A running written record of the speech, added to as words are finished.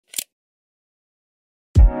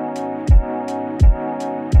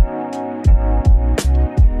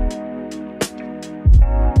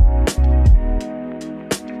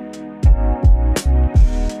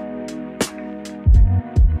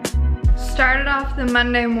started off the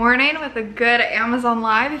Monday morning with a good Amazon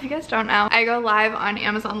Live. If you guys don't know, I go live on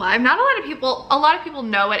Amazon Live. Not a lot of people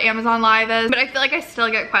know what Amazon Live is, but I feel like I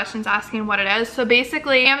still get questions asking what it is. So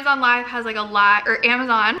basically, Amazon Live has like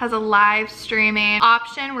Amazon has a live streaming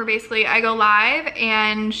option where basically I go live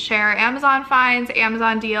and share Amazon finds,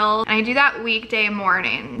 Amazon deals, and I do that weekday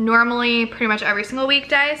morning. Normally, pretty much every single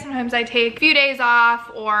weekday. Sometimes I take a few days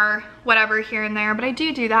off or whatever here and there, but I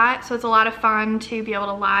do that, so it's a lot of fun to be able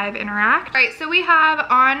to live interact. All right, so we have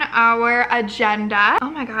on our agenda, oh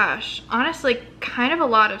my gosh, honestly, kind of a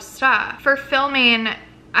lot of stuff. For filming,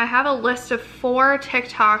 I have a list of 4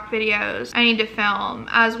 TikTok videos I need to film,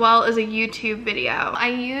 as well as a YouTube video. I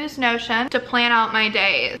use Notion to plan out my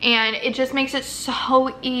days, and it just makes it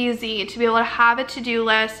so easy to be able to have a to-do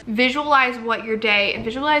list, visualize what your day and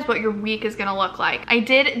visualize what your week is gonna look like. I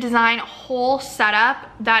did design a whole setup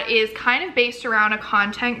that is kind of based around a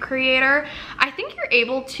content creator. I think you're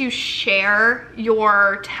able to share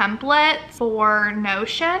your templates for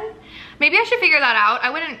Notion. Maybe I should figure that out.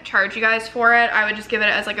 I wouldn't charge you guys for it. I would just give it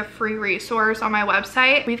as like a free resource on my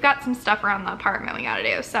website. We've got some stuff around the apartment we gotta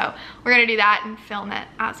do, so we're gonna do that and film it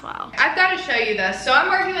as well. I've gotta show you this. So I'm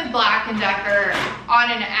working with Black & Decker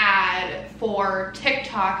on an ad for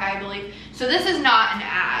TikTok, I believe. So this is not an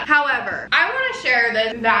ad. However, I wanna share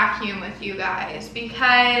this vacuum with you guys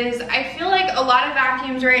because I feel like a lot of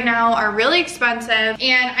vacuums right now are really expensive,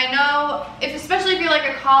 and I know, especially if you're like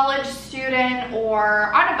a college student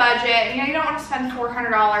or on a budget, you know, you don't want to spend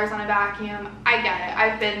 $400 on a vacuum. I get it,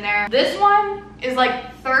 I've been there. This one is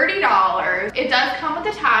like $30. It does come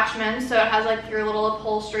with attachments, so it has like your little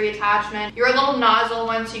upholstery attachment, your little nozzle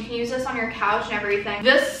one, so you can use this on your couch and everything.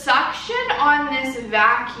 The suction on this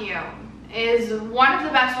vacuum is one of the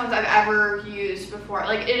best ones I've ever used before.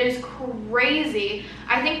 Like, it is crazy.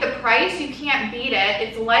 I think the price, you can't beat it.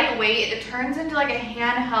 It's lightweight. It turns into like a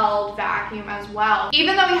handheld vacuum as well.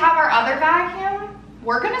 Even though we have our other vacuum,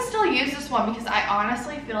 we're gonna still use this one because I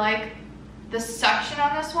honestly feel like the suction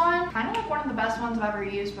on this one, kind of like one of the best ones I've ever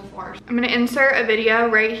used before. I'm gonna insert a video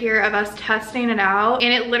right here of us testing it out,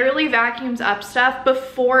 and it literally vacuums up stuff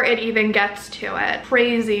before it even gets to it.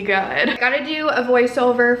 Crazy good. I gotta do a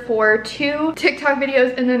voiceover for 2 TikTok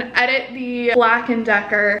videos and then edit the Black &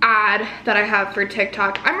 Decker ad that I have for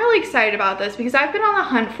TikTok. I'm really excited about this because I've been on the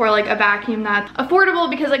hunt for like a vacuum that's affordable,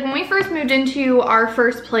 because like when we first moved into our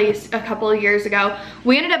first place a couple of years ago,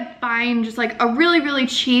 we ended up buying just like a really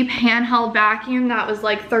cheap handheld vacuum that was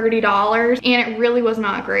like $30, and it really was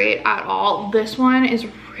not great at all. This one is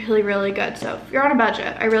really good, so if you're on a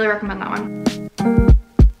budget, I really recommend that one.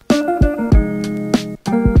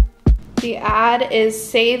 The ad is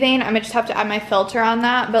saving. I'm gonna just have to add my filter on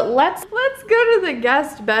that, but let's go to the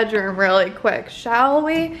guest bedroom really quick, shall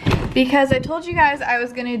we? Because I told you guys I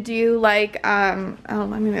was gonna do like, oh,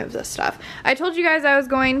 let me move this stuff. I told you guys I was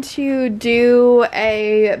going to do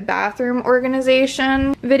a bathroom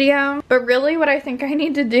organization video, but really what I think I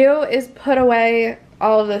need to do is put away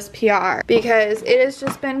all of this PR because it has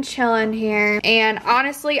just been chilling here, and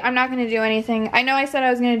honestly I'm not going to do anything. I know I said I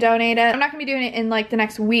was going to donate it. I'm not going to be doing it in like the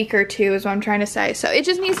next week or 2 is what I'm trying to say. So it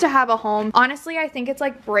just needs to have a home. Honestly, I think it's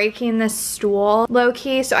like breaking this stool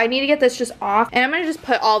low-key, so I need to get this just off, and I'm going to just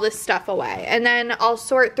put all this stuff away, and then I'll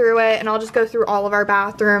sort through it and I'll just go through all of our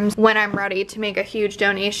bathrooms when I'm ready to make a huge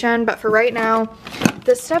donation. But for right now,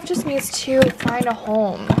 this stuff just needs to find a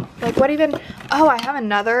home. Like, what even? Oh, I have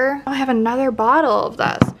another bottle of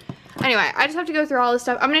this. Anyway, I just have to go through all this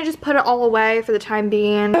stuff. I'm gonna just put it all away for the time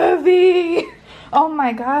being. Heavy. Oh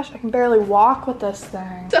my gosh, I can barely walk with this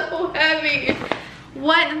thing. So heavy.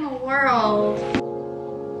 What in the world?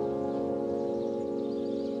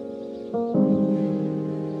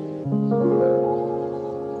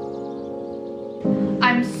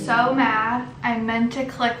 I'm so mad. I meant to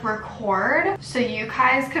click record so you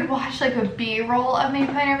guys could watch like a B-roll of me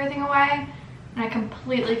putting everything away, and I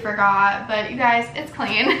completely forgot. But you guys, it's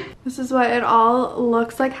clean. This is what it all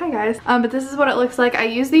looks like. Hi guys. But this is what it looks like. I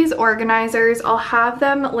use these organizers. I'll have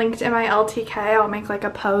them linked in my LTK. I'll make like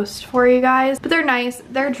a post for you guys. But they're nice.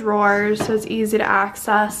 They're drawers, so it's easy to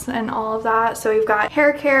access and all of that. So we've got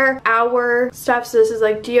hair care, our stuff. So this is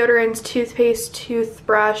like deodorants, toothpaste,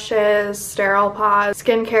 toothbrushes, sterile pods,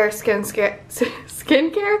 skincare.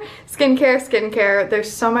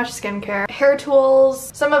 There's so much skincare. Hair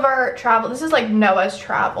tools, some of our travel. This is like Noah's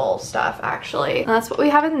travel stuff actually. And that's what we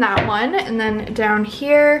have in that that one. And then down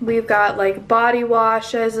here, we've got like body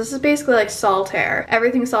washes. This is basically like solitaire,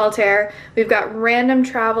 everything solitaire. We've got random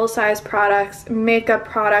travel size products, makeup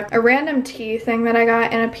product, a random tea thing that I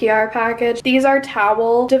got in a PR package. These are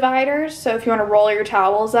towel dividers. So if you want to roll your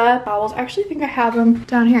towels up, I actually think I have them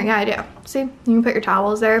down here. Yeah, I do. See, you can put your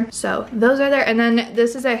towels there. So those are there. And then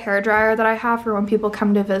this is a hair dryer that I have for when people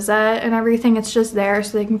come to visit and everything. It's just there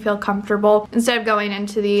so they can feel comfortable instead of going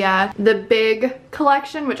into the big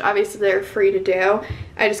collection, which obviously they're free to do.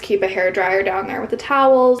 I just keep a hair dryer down there with the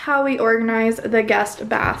towels. How we organize the guest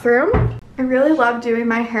bathroom. I really love doing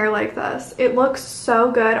my hair like this. It looks so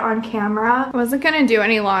good on camera. I wasn't gonna do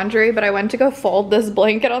any laundry, but I went to go fold this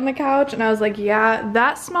blanket on the couch and I was like, yeah,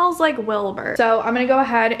 that smells like Wilbur. So I'm gonna go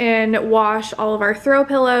ahead and wash all of our throw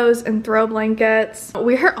pillows and throw blankets.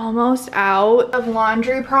 We're almost out of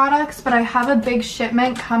laundry products, but I have a big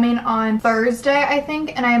shipment coming on Thursday, I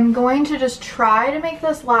think, and I'm going to just try to make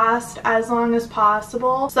this last as long as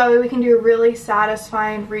possible so we can do a really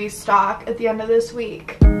satisfying restock at the end of this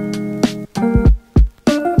week.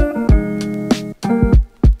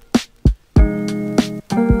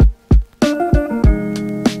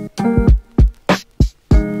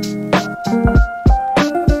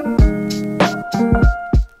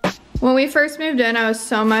 When we first moved in, I was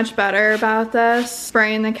so much better about this,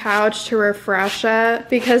 spraying the couch to refresh it,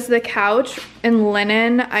 because the couch and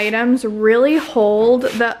linen items really hold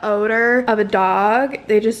the odor of a dog.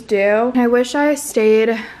 They just do. I wish I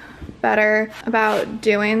stayed better about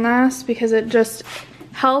doing this because it just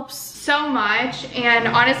helps so much. And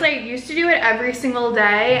honestly, I used to do it every single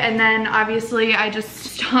day, and then obviously I just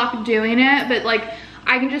stopped doing it, but like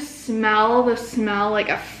I can just smell the smell like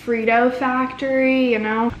a Frito factory, you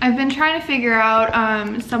know? I've been trying to figure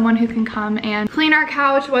out someone who can come and clean our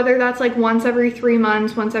couch, whether that's like once every 3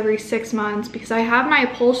 months, once every 6 months, because I have my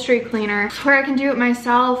upholstery cleaner where I can do it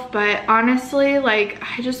myself, but honestly, like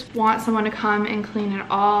I just want someone to come and clean it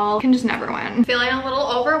all. I can just never win. I'm feeling a little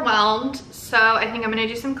overwhelmed, so I think I'm gonna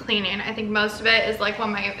do some cleaning. I think most of it is like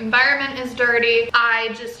when my environment is dirty, I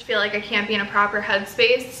just feel like I can't be in a proper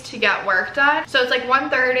headspace to get work done. So it's like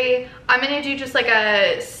 1:30. I'm gonna do just like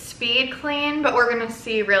a speed clean, but we're gonna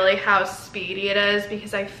see really how speedy it is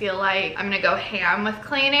because I feel like I'm gonna go ham with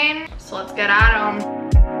cleaning. So let's get at 'em.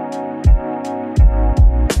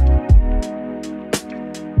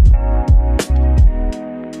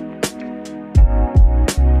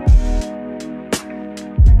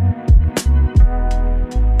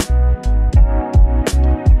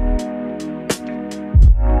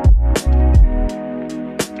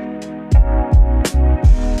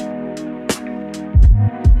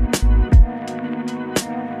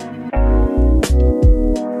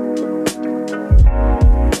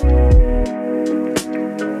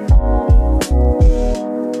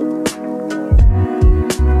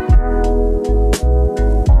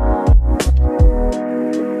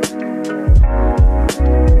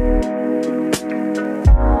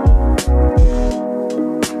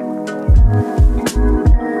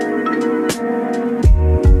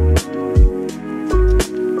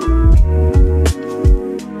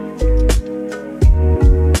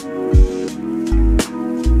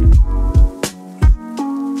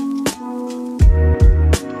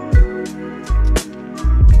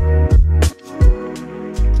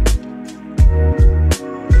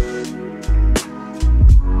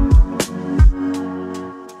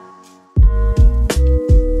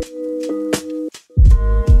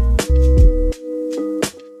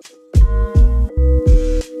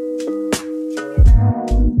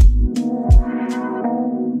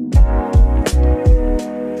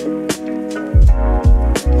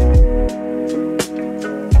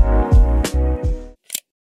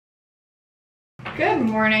 Good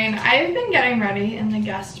morning. I've been getting ready in the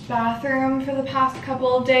guest bathroom for the past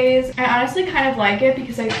couple of days. I honestly kind of like it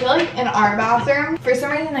because I feel like in our bathroom, for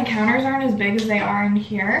some reason the counters aren't as big as they are in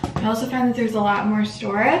here. I also find that there's a lot more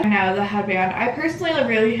storage. I know the headband. I personally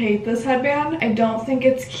really hate this headband. I don't think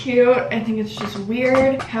it's cute. I think it's just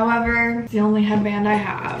weird. However, it's the only headband I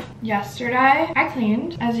have. Yesterday, I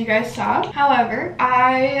cleaned, as you guys saw. However,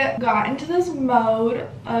 I got into this mode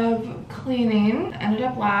of cleaning. Ended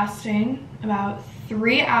up lasting about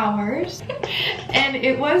 3 hours and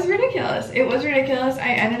it was ridiculous. It was ridiculous.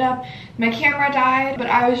 I ended up, my camera died, but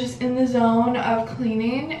I was just in the zone of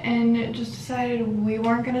cleaning and just decided we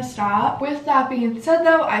weren't gonna stop. With that being said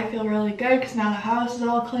though, I feel really good because now the house is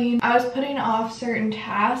all clean. I was putting off certain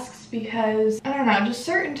tasks because, I don't know, just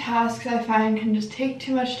certain tasks I find can just take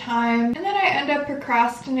too much time, and then I end up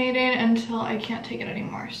procrastinating until I can't take it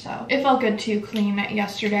anymore. So it felt good to clean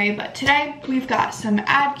yesterday, but today we've got some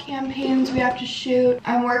ad campaigns we have to shoot.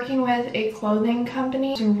 I'm working with a clothing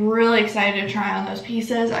company, so I'm really excited to try on those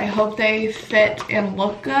pieces. I hope they fit and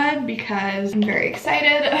look good because I'm very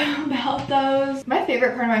excited about those. My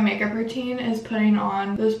favorite part of my makeup routine is putting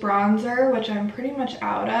on this bronzer, which I'm pretty much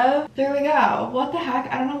out of. There we go. What the heck?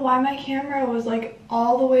 I don't know why my camera was like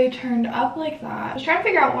all the way turned up like that. I was trying to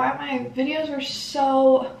figure out why my videos were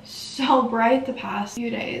so bright the past few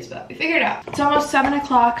days, but we figured it out. It's almost 7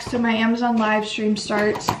 o'clock, so my Amazon live stream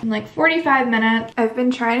starts in like 45 minutes. I've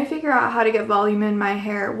been trying to figure out how to get volume in my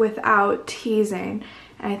hair without teasing.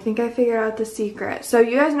 And I think I figured out the secret. So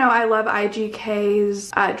you guys know I love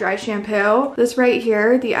IGK's dry shampoo. This right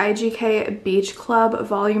here, the IGK Beach Club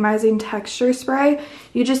Volumizing Texture Spray.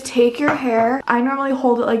 You just take your hair, I normally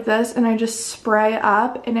hold it like this, and I just spray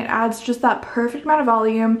up, and it adds just that perfect amount of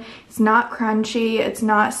volume. It's not crunchy, it's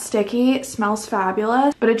not sticky, it smells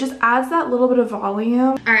fabulous, but it just adds that little bit of volume.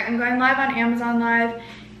 All right, I'm going live on Amazon Live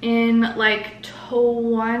in like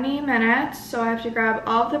 20 minutes, so I have to grab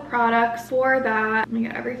all of the products for that. Let me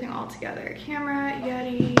get everything all together. Camera,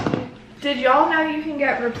 Yeti. Did y'all know you can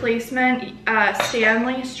get replacement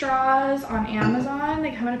Stanley straws on Amazon?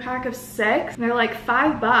 They come in a pack of 6 and they're like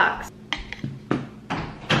 $5.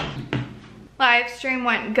 Live stream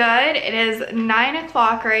went good. It is 9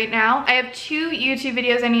 o'clock right now. I have 2 YouTube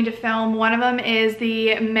videos I need to film. One of them is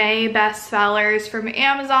the May bestsellers from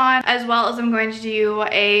Amazon, as well as I'm going to do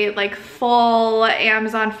a like full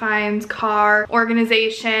Amazon finds car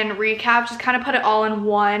organization recap, just kind of put it all in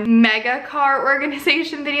one mega car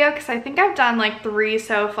organization video, because I think I've done like 3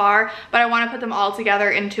 so far, but I want to put them all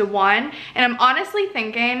together into one. And I'm honestly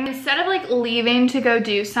thinking, instead of like leaving to go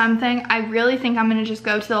do something, I really think I'm gonna just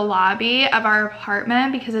go to the lobby of our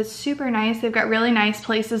apartment because it's super nice. They've got really nice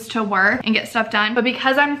places to work and get stuff done. But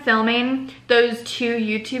because I'm filming those 2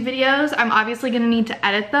 YouTube videos, I'm obviously gonna need to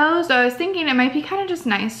edit those. So I was thinking it might be kind of just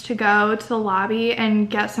nice to go to the lobby and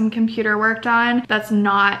get some computer work done that's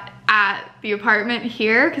not at the apartment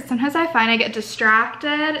here, because sometimes I find I get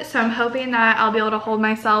distracted. So I'm hoping that I'll be able to hold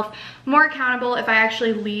myself more accountable if I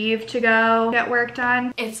actually leave to go get work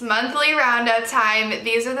done. It's monthly roundup time.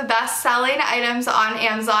 These are the best selling items on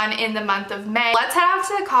Amazon in the month of May. Let's head out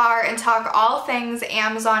to the car and talk all things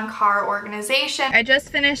Amazon car organization. I just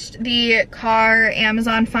finished the car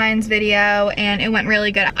Amazon finds video and it went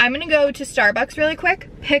really good. I'm gonna go to Starbucks really quick,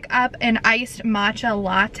 pick up an iced matcha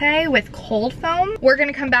latte with cold foam. We're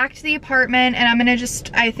gonna come back to the apartment and I'm gonna just,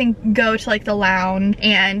 I think, go to like the lounge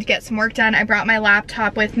and get some work done. I brought my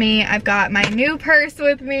laptop with me. I've got my new purse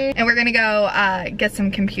with me, and we're gonna go get some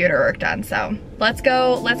computer work done. So let's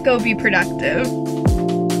go be productive.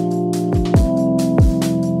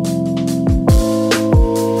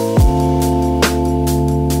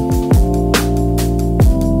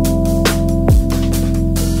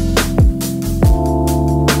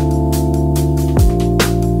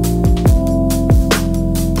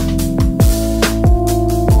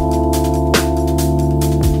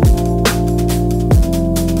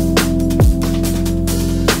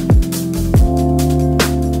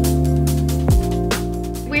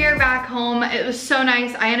 So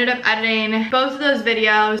nice. I ended up editing both of those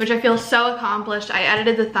videos, which I feel so accomplished. I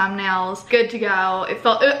edited the thumbnails. Good to go. It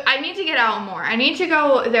felt, I need to get out more. I need to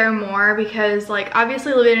go there more because, like,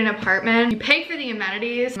 obviously living in an apartment, you pay for the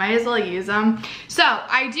amenities, might as well use them. So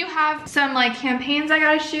I do have some like campaigns I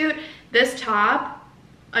gotta shoot. This top,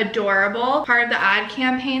 adorable, part of the ad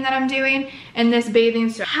campaign that I'm doing, and this bathing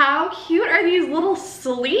suit. How cute are these little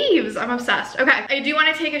sleeves? I'm obsessed. Okay, I do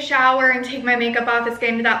want to take a shower and take my makeup off. It's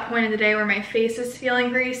getting to that point of the day where my face is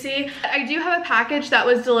feeling greasy. I do have a package that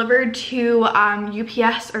was delivered to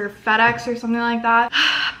UPS or FedEx or something like that,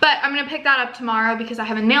 but I'm gonna pick that up tomorrow because I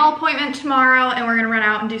have a nail appointment tomorrow and we're gonna run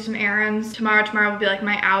out and do some errands. Tomorrow will be like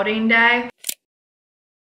my outing day.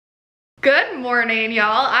 Good morning,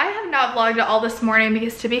 y'all. I have not vlogged at all this morning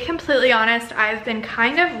because, to be completely honest, I've been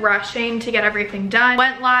kind of rushing to get everything done.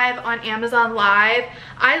 Went live on Amazon Live.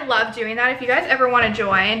 I love doing that. If you guys ever want to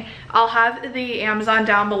join, I'll have the Amazon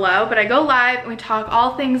down below, but I go live and we talk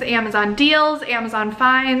all things Amazon deals, Amazon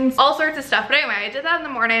finds, all sorts of stuff. But anyway, I did that in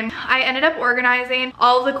the morning. I ended up organizing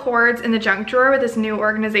all of the cords in the junk drawer with this new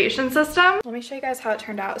organization system. Let me show you guys how it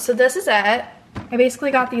turned out. So this is it. I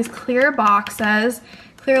basically got these clear boxes,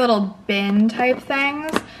 clear little bin type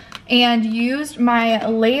things, and used my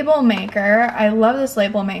label maker. I love this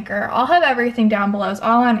label maker. I'll have everything down below. It's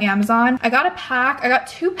all on Amazon. I got a pack. I got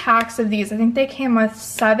 2 packs of these. I think they came with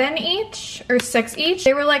 7 each or 6 each.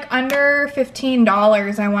 They were like under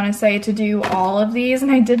 $15, I want to say, to do all of these,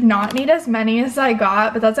 and I did not need as many as I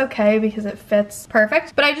got, but that's okay because it fits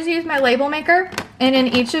perfect. But I just used my label maker, and in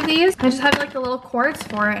each of these I just have like the little cords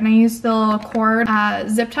for it, and I used the little cord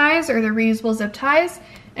zip ties, or the reusable zip ties.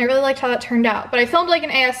 I really liked how that turned out, but I filmed like an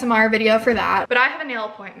ASMR video for that. But I have a nail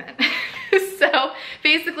appointment. So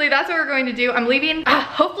basically that's what we're going to do. I'm leaving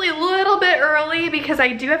hopefully a little bit early because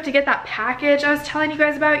I do have to get that package I was telling you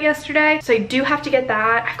guys about yesterday. So I do have to get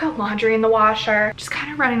that. I've got laundry in the washer. Just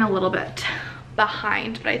kind of running a little bit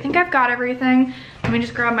behind, but I think I've got everything. Let me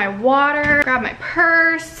just grab my water, grab my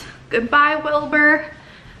purse. Goodbye, Wilbur.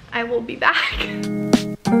 I will be back.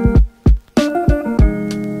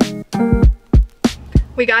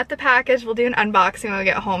 We got the package. We'll do an unboxing when we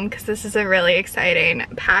get home because this is a really exciting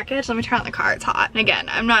package. Let me turn on the car, it's hot. And again,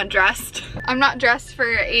 I'm not dressed for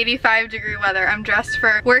 85-degree weather. I'm dressed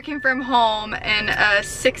for working from home in a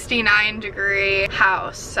 69-degree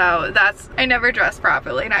house. So I never dress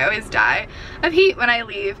properly and I always die of heat when I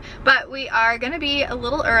leave. But we are gonna be a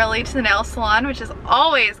little early to the nail salon, which is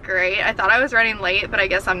always great. I thought I was running late, but I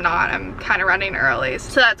guess I'm not. I'm kind of running early.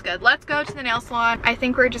 So that's good. Let's go to the nail salon. I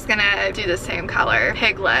think we're just gonna do the same color.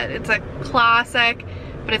 Piglet. It's a classic,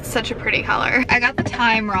 but it's such a pretty color. I got the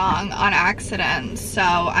time wrong on accident, so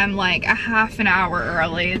I'm like a half an hour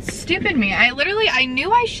early. It's stupid me. I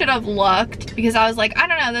knew I should have looked because I was like, I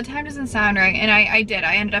don't know, the time doesn't sound right, and I did.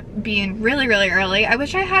 I ended up being really, really early. I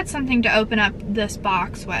wish I had something to open up this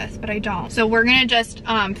box with, but I don't. So we're gonna just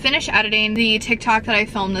finish editing the TikTok that I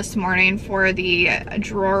filmed this morning for the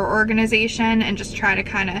drawer organization and just try to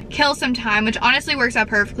kind of kill some time, which honestly works out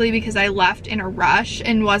perfectly because I left in a rush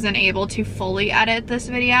and wasn't able to fully edit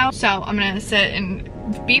this video. So I'm gonna sit and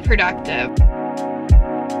be productive.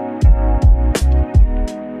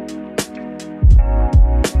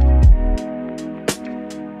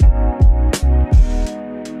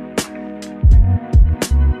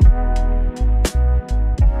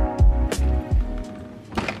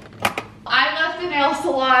 I left the nail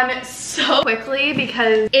salon so quickly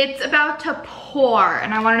because it's about to pour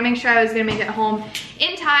and I wanted to make sure I was gonna make it home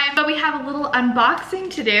in time. But we have a little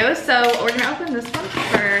unboxing to do, so we're gonna open this one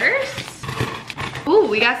first. Ooh,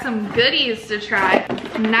 we got some goodies to try.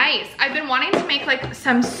 Nice. I've been wanting to make like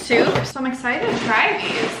some soup, so I'm excited to try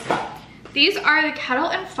these. These are the Kettle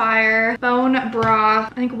and Fire bone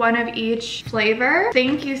broth. I think one of each flavor.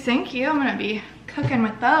 Thank you, thank you. I'm gonna be cooking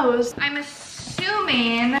with those. I'm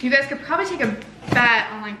assuming you guys could probably take a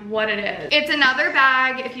bet on like what it is. It's another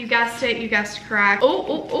bag. If you guessed it, you guessed correct.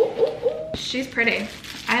 Oh. She's pretty.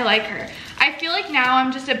 I like her. I feel like now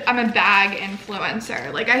I'm a bag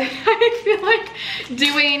influencer. Like I feel like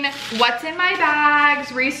doing what's in my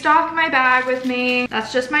bags, restock my bag with me.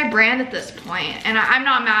 That's just my brand at this point. And I'm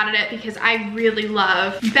not mad at it because I really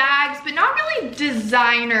love bags, but not really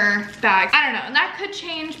designer bags. I don't know, and that could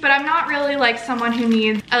change, but I'm not really like someone who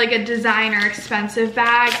needs like a designer expensive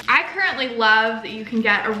bag. I currently love that you can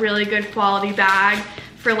get a really good quality bag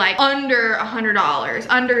for like under $100,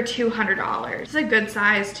 under $200. It's a good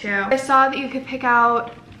size too. I saw that you could pick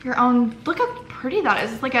out your own, look how pretty that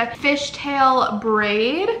is. It's like a fishtail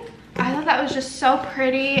braid. I thought that was just so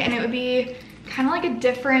pretty, and it would be kind of like a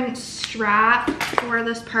different strap for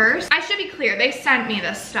this purse. I should be clear, they sent me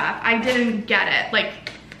this stuff. I didn't get it,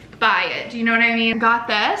 like buy it, do you know what I mean? Got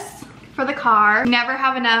this for the car. Never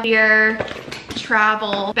have enough here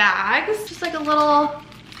travel bags. Just like a little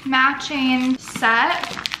matching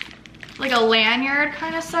set, like a lanyard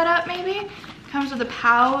kind of setup maybe. Comes with a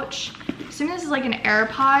pouch. Assuming this is like an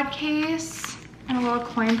AirPod case and a little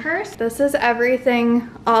coin purse. This is everything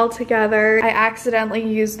all together. I accidentally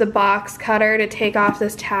used the box cutter to take off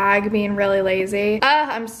this tag, being really lazy.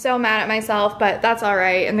 I'm so mad at myself, but that's all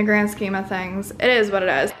right in the grand scheme of things. It is what it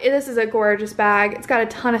is. This is a gorgeous bag. It's got a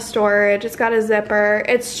ton of storage. It's got a zipper.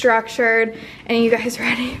 It's structured. And you guys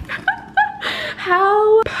ready?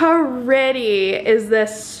 How pretty is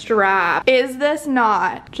this strap? Is this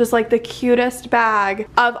not just like the cutest bag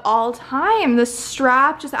of all time? The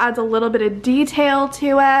strap just adds a little bit of detail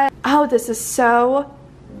to it. Oh, this is so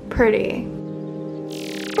pretty.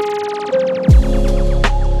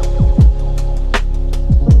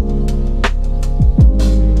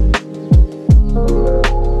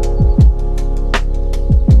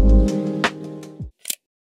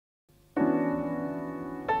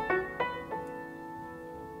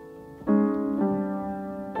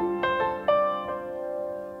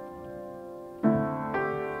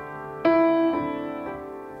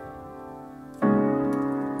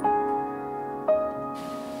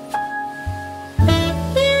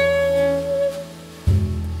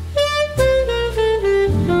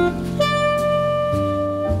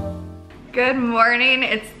 Good morning,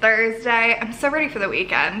 it's Thursday. I'm so ready for the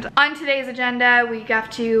weekend. On today's agenda, we have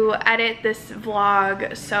to edit this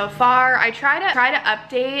vlog so far. I try to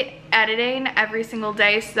update editing every single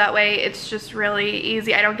day so that way it's just really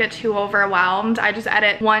easy. I don't get too overwhelmed. I just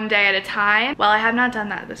edit one day at a time. Well, I have not done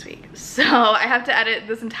that this week. So I have to edit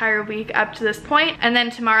this entire week up to this point, and then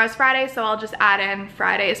tomorrow's Friday, so I'll just add in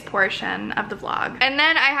Friday's portion of the vlog. And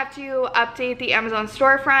then I have to update the Amazon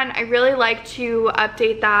storefront. I really like to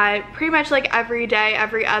update that pretty much like every day,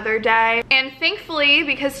 every other day. And thankfully,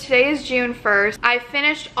 because today is June 1st, I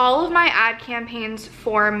finished all of my ad campaigns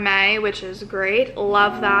for May, which is great.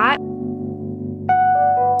 Love that.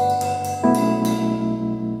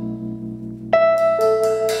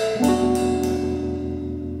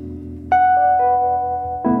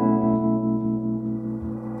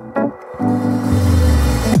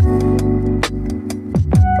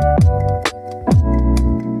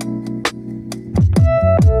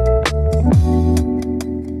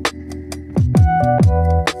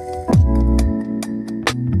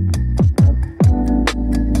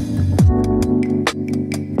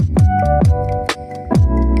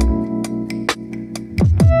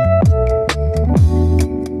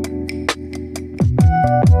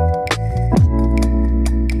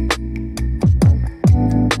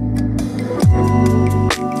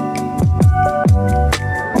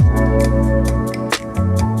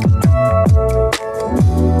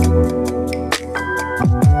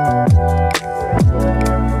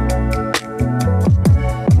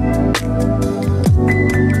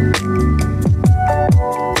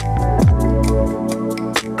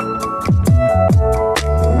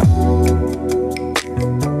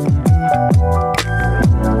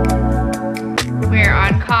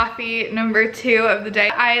 Number 2 of the day.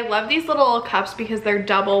 I love these little cups because they're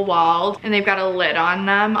double walled and they've got a lid on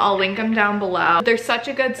them. I'll link them down below. They're such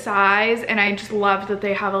a good size and I just love that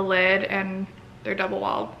they have a lid and they're double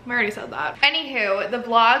walled. I already said that. Anywho, the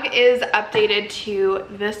vlog is updated to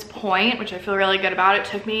this point, which I feel really good about. It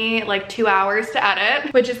took me like 2 hours to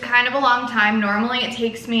edit, which is kind of a long time. Normally it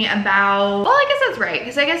takes me about, well, I guess that's right,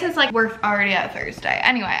 because I guess it's like we're already at Thursday.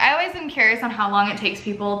 Anyway, I always am curious on how long it takes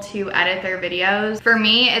people to edit their videos. For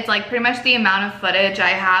me, it's like pretty much the amount of footage I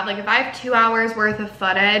have. Like if I have 2 hours worth of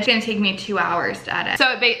footage, it's gonna take me 2 hours to edit.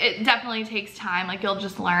 So it definitely takes time. Like you'll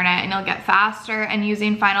just learn it and you'll get faster. And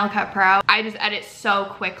using Final Cut Pro, I just edit so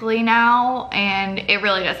quickly now, and it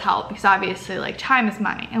really does help because obviously like time is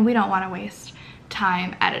money and we don't want to waste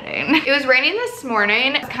time editing. It was raining this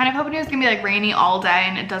morning. I was kind of hoping it was gonna be like rainy all day,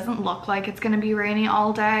 and it doesn't look like it's gonna be rainy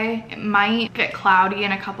all day. It might get cloudy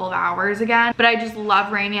in a couple of hours again, but I just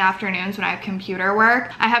love rainy afternoons when I have computer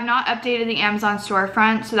work. I have not updated the Amazon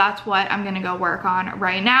storefront, so that's what I'm gonna go work on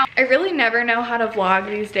right now. I really never know how to vlog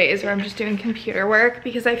these days where I'm just doing computer work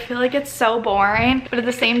because I feel like it's so boring, but at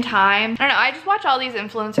the same time, I don't know, I just watch all these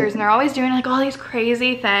influencers and they're always doing like all these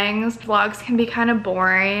crazy things. Vlogs can be kind of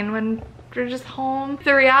boring when you're just home.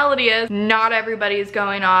 The reality is not everybody's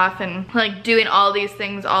going off and like doing all these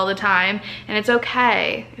things all the time, and it's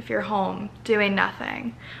okay if you're home doing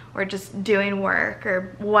nothing or just doing work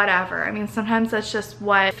or whatever. I mean, sometimes that's just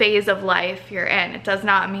what phase of life you're in. It does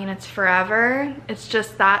not mean it's forever. It's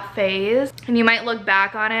just that phase, and you might look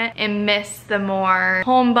back on it and miss the more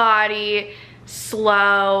homebody,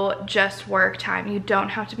 slow, just work time. You don't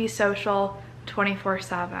have to be social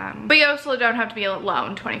 24/7. But you also don't have to be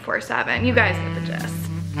alone 24/7. You guys get the gist.